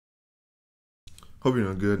Hope you're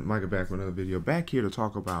doing good. Micah back with another video. Back here to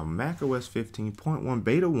talk about macOS 15.1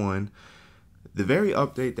 Beta 1, the very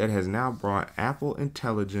update that has now brought Apple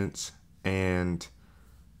Intelligence and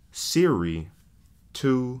Siri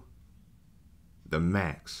to the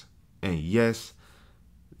Macs. And yes,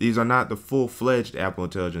 these are not the full-fledged Apple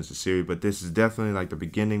Intelligence and Siri, but this is definitely like the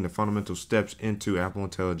beginning, the fundamental steps into Apple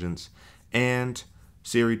Intelligence and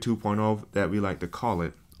Siri 2.0 that we like to call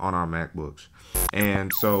it on our MacBooks.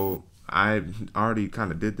 And so I already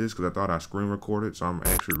kind of did this because I thought I screen recorded, so I'm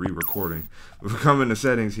actually re-recording. If we come into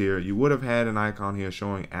settings here, you would have had an icon here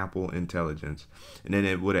showing Apple Intelligence, and then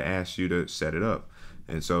it would have asked you to set it up.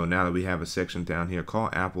 And so now that we have a section down here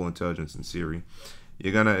called Apple Intelligence and Siri,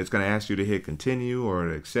 it's gonna ask you to hit continue or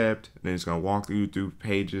to accept, and then it's gonna walk you through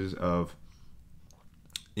pages of,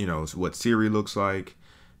 you know, what Siri looks like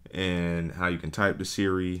and how you can type to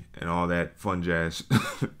Siri and all that fun jazz.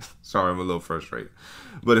 Sorry, I'm a little frustrated.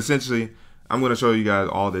 But essentially, I'm going to show you guys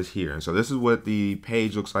all this here. And so this is what the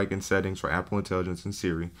page looks like in settings for Apple Intelligence and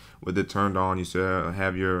Siri. With it turned on, you still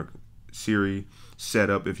have your Siri set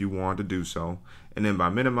up if you want to do so. And then by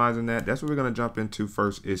minimizing that, that's what we're going to jump into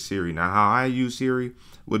first is Siri. Now, how I use Siri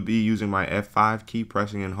would be using my F5 key,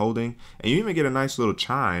 pressing and holding. And you even get a nice little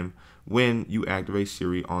chime when you activate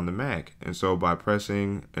Siri on the Mac. And so by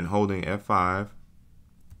pressing and holding F5,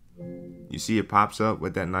 you see it pops up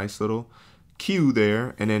with that nice little cue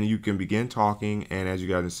there, and then you can begin talking. And as you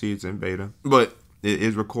guys can see, it's in beta, but it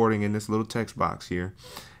is recording in this little text box here,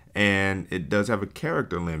 and it does have a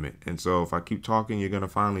character limit. And so if I keep talking, you're going to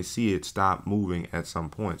finally see it stop moving at some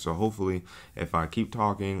point. So hopefully if I keep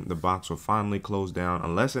talking, the box will finally close down,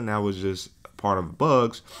 unless that was just part of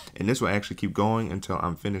bugs, and this will actually keep going until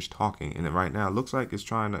I'm finished talking. And right now it looks like it's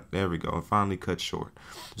trying to, there we go, it finally cut short.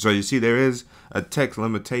 So you see there is a text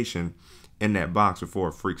limitation in that box before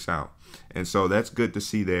it freaks out, and so that's good to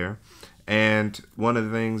see there. And one of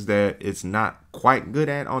the things that it's not quite good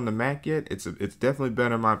at on the Mac yet, it's definitely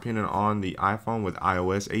better in my opinion on the iPhone with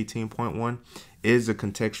iOS 18.1, is the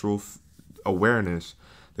contextual awareness,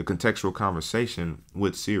 the contextual conversation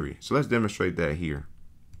with Siri. So let's demonstrate that here.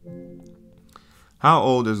 How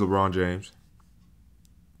old is LeBron James?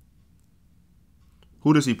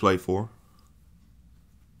 Who does he play for?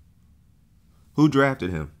 Who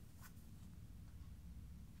drafted him?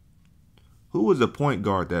 Who was the point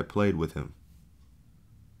guard that played with him?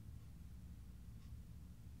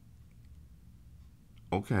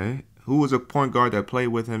 Okay. Who was a point guard that played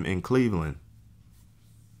with him in Cleveland?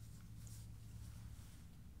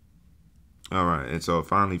 All right. And so it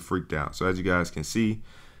finally freaked out. So as you guys can see,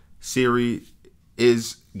 Siri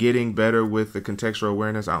is getting better with the contextual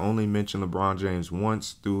awareness. I only mentioned LeBron James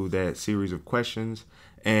once through that series of questions,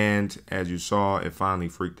 and as you saw, it finally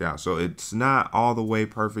freaked out. So it's not all the way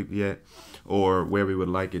perfect yet or where we would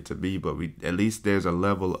like it to be, but at least there's a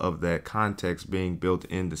level of that context being built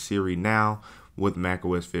into Siri now with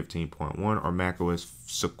macOS 15.1 or macOS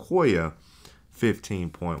Sequoia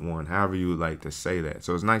 15.1, however you would like to say that.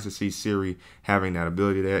 So it's nice to see Siri having that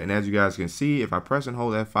ability there. And as you guys can see, if I press and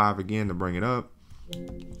hold F5 again to bring it up,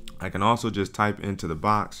 I can also just type into the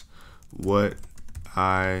box what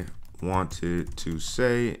I wanted to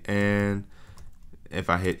say, and if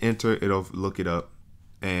I hit enter, it'll look it up,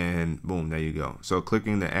 and boom, there you go. So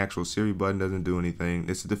clicking the actual Siri button doesn't do anything.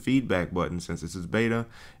 This is the feedback button since this is beta,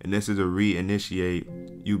 and this is a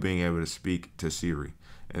reinitiate you being able to speak to Siri.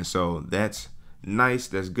 And so that's nice.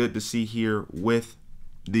 That's good to see here with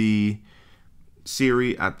the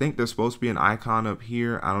Siri. I think there's supposed to be an icon up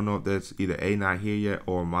here. I don't know if that's either A, not here yet,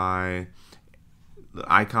 or the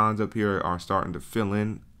icons up here are starting to fill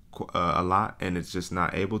in a lot, and it's just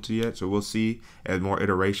not able to yet. So we'll see as more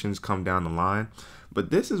iterations come down the line. But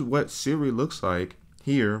this is what Siri looks like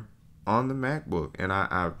here on the MacBook, and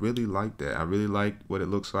I really like that. I really like what it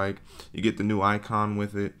looks like. You get the new icon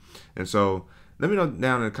with it. And so let me know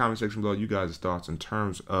down in the comment section below you guys' thoughts in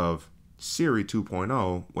terms of Siri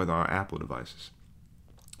 2.0 with our Apple devices.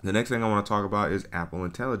 The next thing I want to talk about is Apple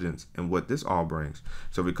Intelligence and what this all brings.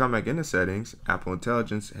 So if we come back into settings, Apple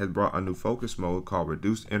Intelligence has brought a new focus mode called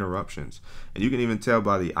Reduced Interruptions. And you can even tell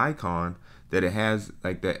by the icon that it has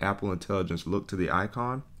like that Apple Intelligence look to the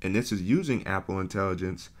icon. And this is using Apple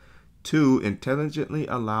Intelligence to intelligently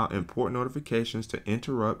allow important notifications to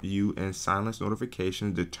interrupt you and silence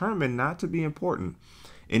notifications determined not to be important.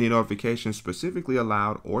 Any notifications specifically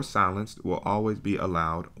allowed or silenced will always be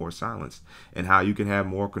allowed or silenced. And how you can have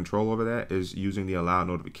more control over that is using the allow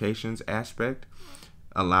notifications aspect,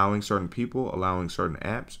 allowing certain people, allowing certain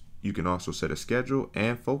apps. You can also set a schedule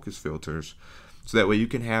and focus filters, so that way you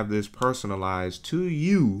can have this personalized to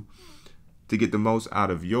you to get the most out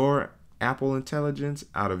of your Apple Intelligence,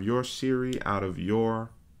 out of your Siri, out of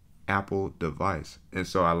your Apple device. And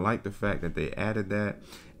so I like the fact that they added that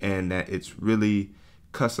and that it's really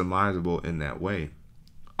customizable in that way.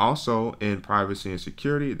 Also, in privacy and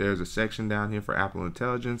security, there's a section down here for Apple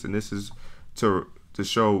Intelligence, and this is to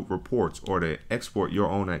show reports or to export your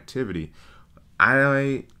own activity.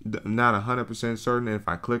 I'm not 100% certain. If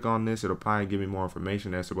I click on this, it'll probably give me more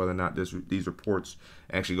information as to whether or not these reports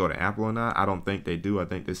actually go to Apple or not. I don't think they do. I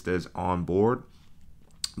think this says on board.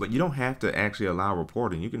 But you don't have to actually allow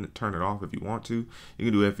reporting. You can turn it off if you want to. You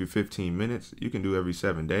can do it every 15 minutes. You can do every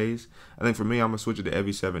 7 days. I think for me, I'm going to switch it to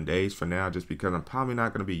every 7 days for now, just because I'm probably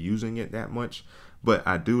not going to be using it that much. But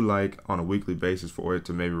I do like on a weekly basis for it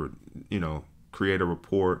to maybe, create a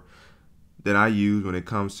report that I use when it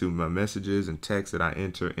comes to my messages and texts that I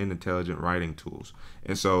enter in intelligent writing tools.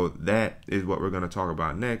 And so that is what we're going to talk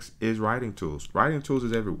about next, is writing tools. Writing tools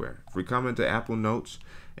is everywhere. If we come into Apple Notes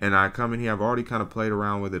and I come in here, I've already kind of played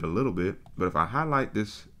around with it a little bit, but if I highlight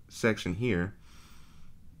this section here,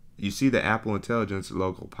 you see the Apple Intelligence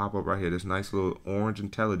logo pop up right here, this nice little orange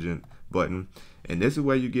intelligent button. And this is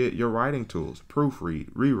where you get your writing tools: proofread,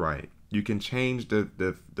 rewrite. You can change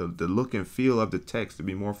the look and feel of the text to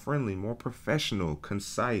be more friendly, more professional,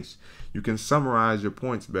 concise. You can summarize your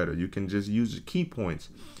points better. You can just use the key points.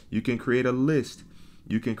 You can create a list.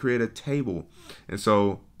 You can create a table. And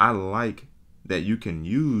so I like that you can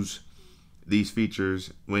use these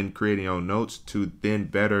features when creating your notes to then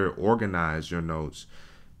better organize your notes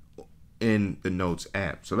in the Notes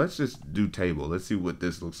app. So let's just do table. Let's see what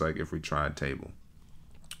this looks like if we try table.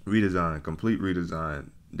 Redesign, complete redesign.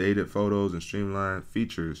 Dated photos and streamlined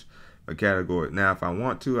features, a category. Now, if I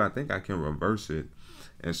want to, I think I can reverse it.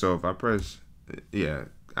 And so if I press,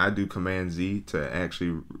 I do Command Z to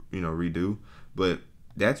actually, redo. But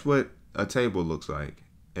that's what a table looks like.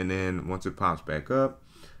 And then once it pops back up,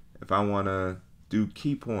 if I want to do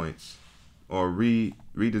key points or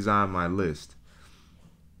redesign my list,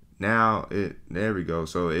 now there we go.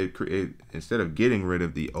 So it instead of getting rid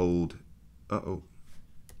of the old,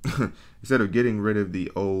 instead of getting rid of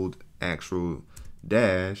the old actual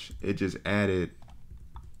dash, it just added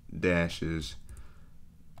dashes.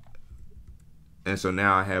 And so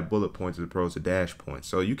now I have bullet points as opposed to dash points.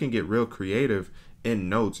 So you can get real creative in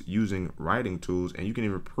Notes using writing tools, and you can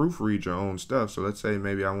even proofread your own stuff. So let's say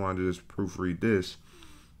maybe I want to just proofread this,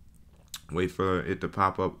 wait for it to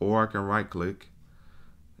pop up, or I can right click.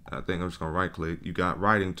 I think I'm just gonna right click. You got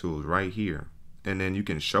writing tools right here, and then you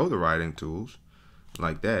can show the writing tools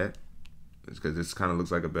like that. It's because this kind of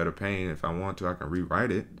looks like a better pane. If I want to, I can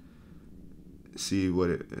rewrite it, see what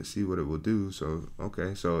it will do. So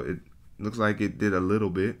okay, so it looks like it did a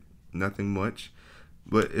little bit, nothing much,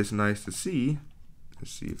 but it's nice to see.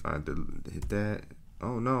 Let's see if I hit that.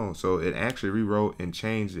 Oh no, so it actually rewrote and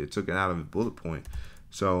changed it, took it out of the bullet point.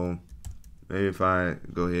 So maybe if I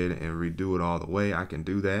go ahead and redo it all the way, I can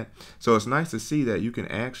do that. So it's nice to see that you can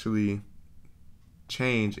actually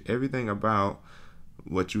change everything about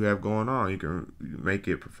what you have going on. You can make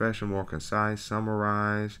it professional, more concise,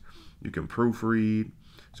 summarize. You can proofread.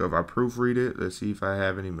 So if I proofread it, let's see if I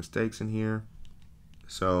have any mistakes in here.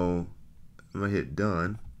 So I'm gonna hit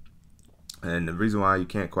done. And the reason why you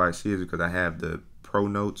can't quite see it is because I have the pro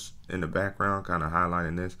notes in the background kind of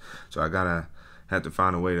highlighting this. So I have to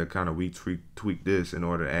find a way to kind of tweak this in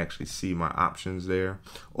order to actually see my options there.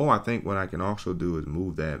 Or I think what I can also do is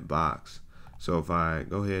move that box. So if I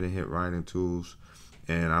go ahead and hit writing tools,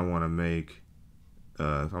 and I want to make,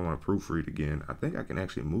 if I want to proofread again, I think I can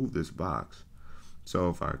actually move this box. So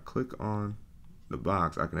if I click on the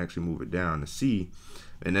box, I can actually move it down to see,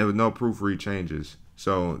 and there was no proofread changes.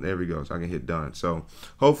 So there we go. So I can hit done. So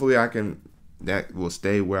hopefully that will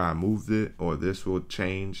stay where I moved it, or this will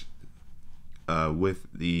change with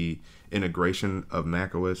the integration of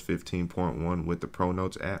macOS 15.1 with the Pro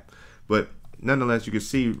Notes app. But nonetheless, you can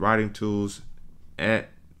see writing tools at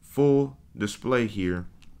full display here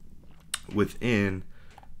within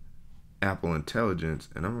Apple Intelligence,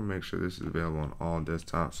 and I'm gonna make sure this is available on all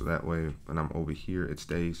desktops, so that way when I'm over here it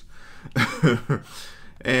stays.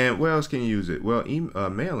 And where else can you use it? Well,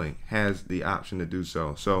 mailing has the option to do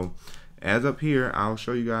so. So as up here, I'll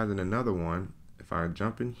show you guys in another one. If I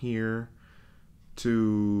jump in here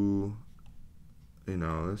to,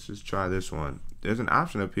 let's just try this one. There's an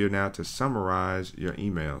option up here now to summarize your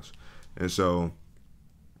emails, and so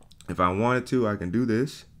if I wanted to, I can do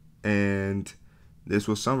this, and this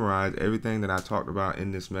will summarize everything that I talked about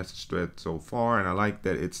in this message thread so far. And I like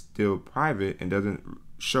that it's still private and doesn't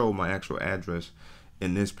show my actual address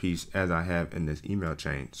in this piece as I have in this email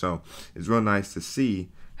chain. So it's real nice to see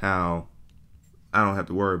how I don't have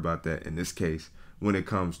to worry about that in this case when it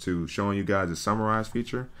comes to showing you guys the summarize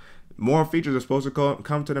feature. More features are supposed to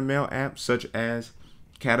come to the Mail app, such as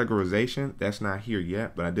categorization. That's not here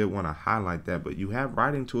yet, but I did want to highlight that. But you have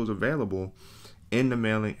writing tools available in the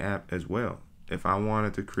mailing app as well. If I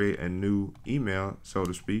wanted to create a new email, so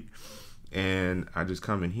to speak, and I just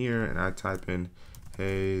come in here and I type in,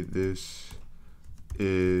 hey, this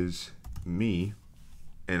is me,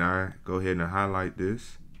 and I go ahead and highlight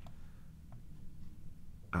this.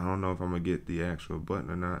 I don't know if I'm gonna get the actual button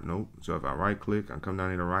or not. Nope. So if I right click, I come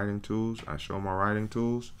down here to writing tools, I show my writing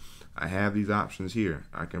tools. I have these options here.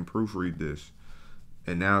 I can proofread this,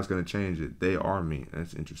 and now it's gonna change it. They are me.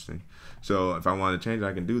 That's interesting. So if I want to change it,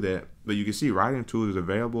 I can do that. But you can see writing tools is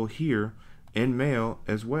available here in Mail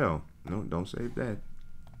as well. No, don't save that.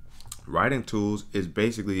 Writing tools is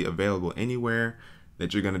basically available anywhere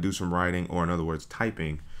that you're gonna do some writing, or in other words,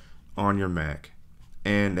 typing on your Mac,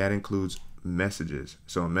 and that includes messages.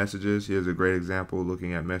 So messages, here's a great example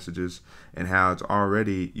looking at messages and how it's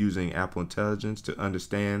already using Apple Intelligence to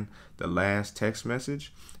understand the last text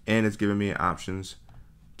message, and it's giving me options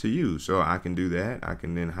to use. So I can do that. I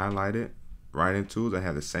can then highlight it. Writing tools, I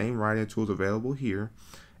have the same writing tools available here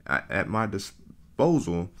at my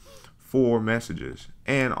disposal for messages.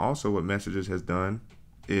 And also what messages has done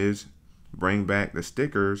is bring back the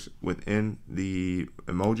stickers within the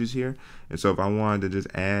emojis here. And so if I wanted to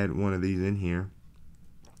just add one of these in here,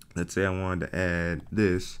 let's say I wanted to add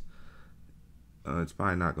this, it's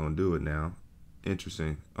probably not going to do it now.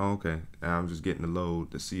 Interesting. Oh, okay, now I'm just getting the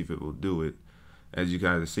load to see if it will do it. As you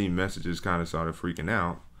guys see, messages kind of started freaking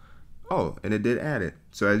out. Oh, and it did add it.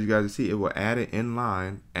 So as you guys see, it will add it in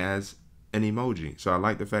line as an emoji. So I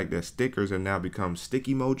like the fact that stickers have now become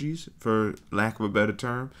sticky emojis, for lack of a better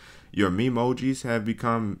term. Your memojis have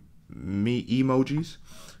become me emojis.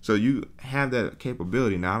 So you have that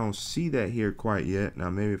capability. Now I don't see that here quite yet. Now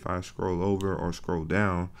maybe if I scroll over or scroll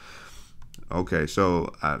down. Okay,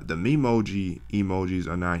 so the memoji emojis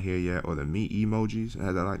are not here yet, or the me emojis,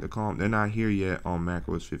 as I like to call them. They're not here yet on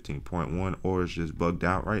macOS 15.1, or it's just bugged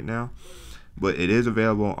out right now. But it is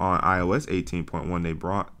available on iOS 18.1. They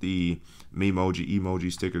brought the memoji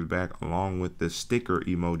emoji stickers back, along with the sticker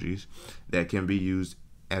emojis that can be used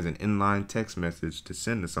as an inline text message to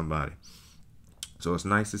send to somebody. So it's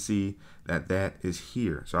nice to see that that is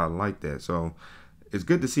here. So I like that. So it's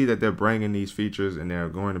good to see that they're bringing these features, and they're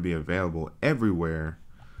going to be available everywhere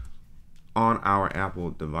on our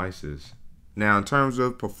Apple devices. Now, in terms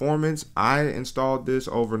of performance, I installed this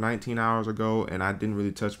over 19 hours ago, and I didn't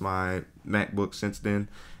really touch my MacBook since then.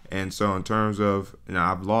 And so in terms of,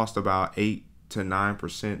 I've lost about 8 to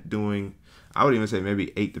 9% doing, I would even say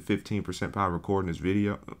maybe 8 to 15% probably recording this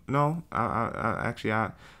video. No, I've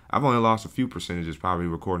only lost a few percentages probably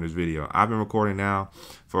recording this video. I've been recording now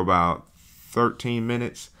for about 13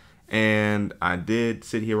 minutes, and I did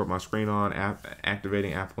sit here with my screen on,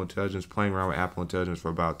 activating Apple Intelligence, playing around with Apple Intelligence for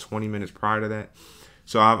about 20 minutes prior to that.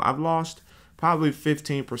 So I've lost probably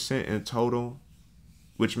 15% in total,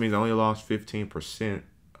 which means I only lost 15%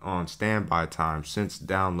 on standby time since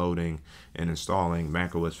downloading and installing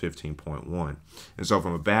macOS 15.1. And so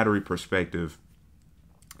from a battery perspective,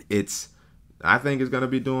 I think it's going to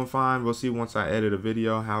be doing fine. We'll see once I edit a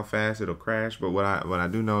video how fast it'll crash. But what I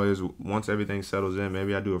do know is once everything settles in,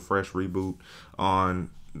 maybe I do a fresh reboot on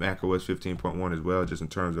macOS 15.1 as well, just in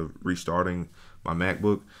terms of restarting my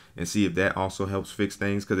MacBook, and see if that also helps fix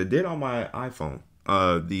things, because it did on my iPhone.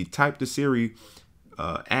 The type to Siri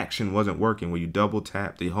action wasn't working. When you double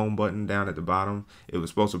tap the home button down at the bottom, it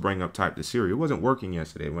was supposed to bring up type to Siri. It wasn't working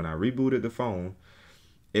yesterday. When I rebooted the phone,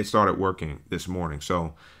 it started working this morning.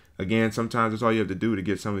 So again, sometimes that's all you have to do to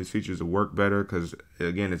get some of these features to work better, because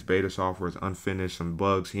again, it's beta software, it's unfinished, some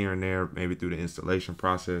bugs here and there, maybe through the installation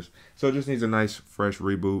process. So it just needs a nice fresh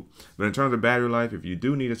reboot. But in terms of battery life, if you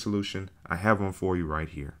do need a solution, I have one for you right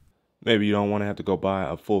here. Maybe you don't want to have to go buy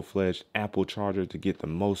a full-fledged Apple charger to get the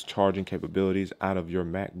most charging capabilities out of your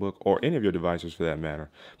MacBook, or any of your devices for that matter.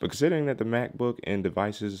 But considering that the MacBook and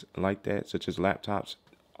devices like that, such as laptops,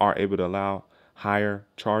 are able to allow higher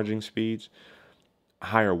charging speeds,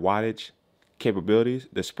 higher wattage capabilities,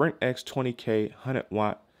 the Sprint X 20K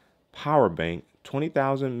 100-watt power bank,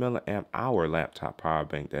 20,000 milliamp hour laptop power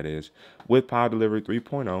bank, that is, with Power Delivery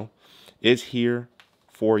 3.0, is here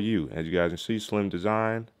for you. As you guys can see, slim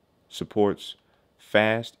design, supports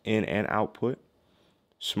fast in and output,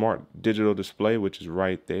 smart digital display, which is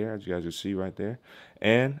right there, as you guys can see right there,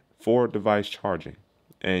 and 4 device charging.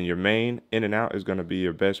 And your main in and out is going to be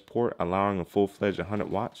your best port, allowing a full-fledged 100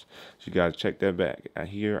 watts. So you guys check that back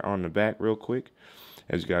here on the back real quick.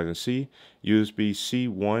 As you guys can see, USB-C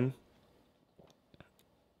 1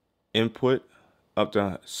 input up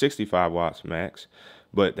to 65 watts max,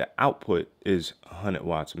 but the output is 100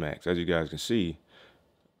 watts max, as you guys can see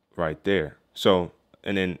right there. So,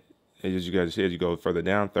 and then as you guys see, as you go further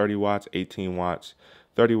down, 30 watts, 18 watts,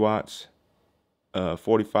 30 watts,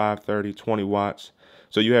 45, 30, 20 watts.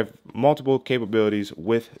 So you have multiple capabilities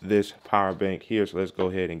with this power bank here. So let's go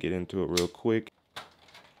ahead and get into it real quick.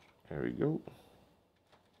 There we go.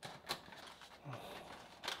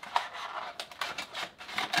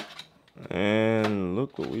 And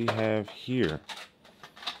look what we have here.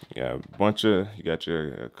 You got a bunch of, you got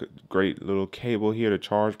your great little cable here to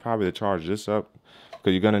charge, probably to charge this up,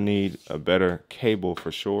 because you're gonna need a better cable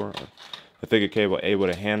for sure. A thicker cable able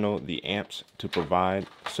to handle the amps to provide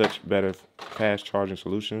such better fast charging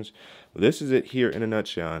solutions. This is it here in a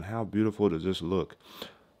nutshell. And how beautiful does this look?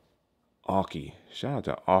 Aukey, shout out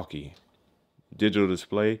to Aukey. Digital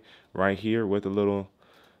display right here with a little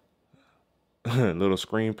little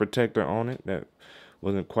screen protector on it that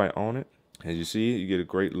wasn't quite on it. As you see, you get a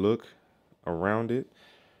great look around it.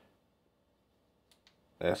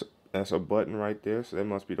 That's a button right there, so that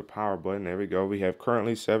must be the power button. There we go. We have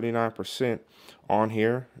currently 79% on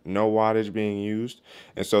here, no wattage being used.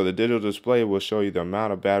 And so the digital display will show you the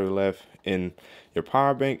amount of battery left in your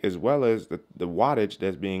power bank, as well as the wattage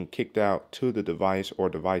that's being kicked out to the device or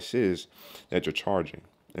devices that you're charging.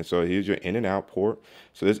 And so here's your in and out port.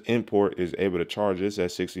 So this in port is able to charge this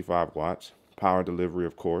at 65 watts. Power delivery,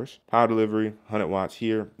 of course. Power delivery, 100 watts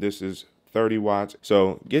here. This is 30 watts.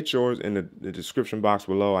 So get yours in the description box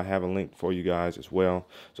below. I have a link for you guys as well.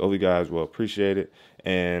 So hope you guys will appreciate it.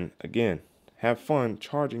 And again, have fun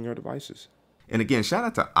charging your devices. And again, shout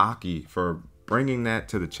out to Aukey for bringing that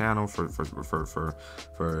to the channel, for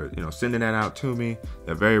you know, sending that out to me.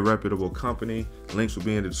 A very reputable company. Links will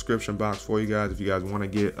be in the description box for you guys if you guys want to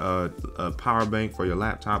get a power bank for your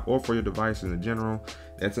laptop or for your devices in general.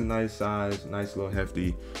 That's a nice size, nice little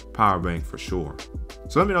hefty power bank for sure.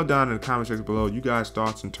 So let me know down in the comment section below you guys'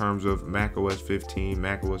 thoughts in terms of macOS 15,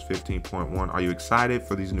 macOS 15.1. Are you excited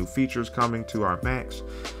for these new features coming to our Macs?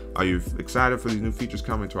 Are you excited for these new features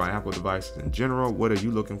coming to our Apple devices in general? What are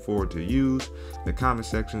you looking forward to use? The comment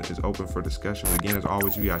section is open for discussion. Again, as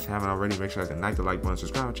always, if you guys haven't already, make sure you guys hit the like button,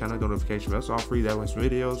 subscribe to the channel, notification bell. It's all free. That way, some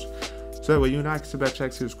videos. So that way you and I can sit back,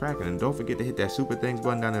 check, see what's cracking. And don't forget to hit that super things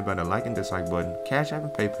button down there by the like and dislike button, Cash App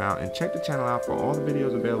and PayPal, and check the channel out for all the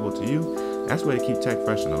videos available to you. That's the way to keep tech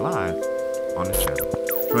fresh and alive on the channel.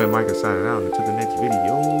 So Micah signing out until the next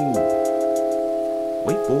video.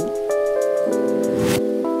 Wait for it.